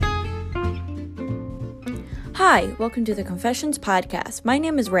Hi, welcome to the Confessions Podcast. My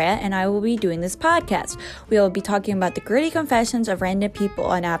name is Rhea, and I will be doing this podcast. We will be talking about the gritty confessions of random people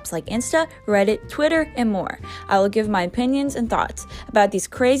on apps like Insta, Reddit, Twitter, and more. I will give my opinions and thoughts about these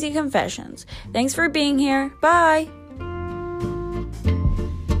crazy confessions. Thanks for being here. Bye!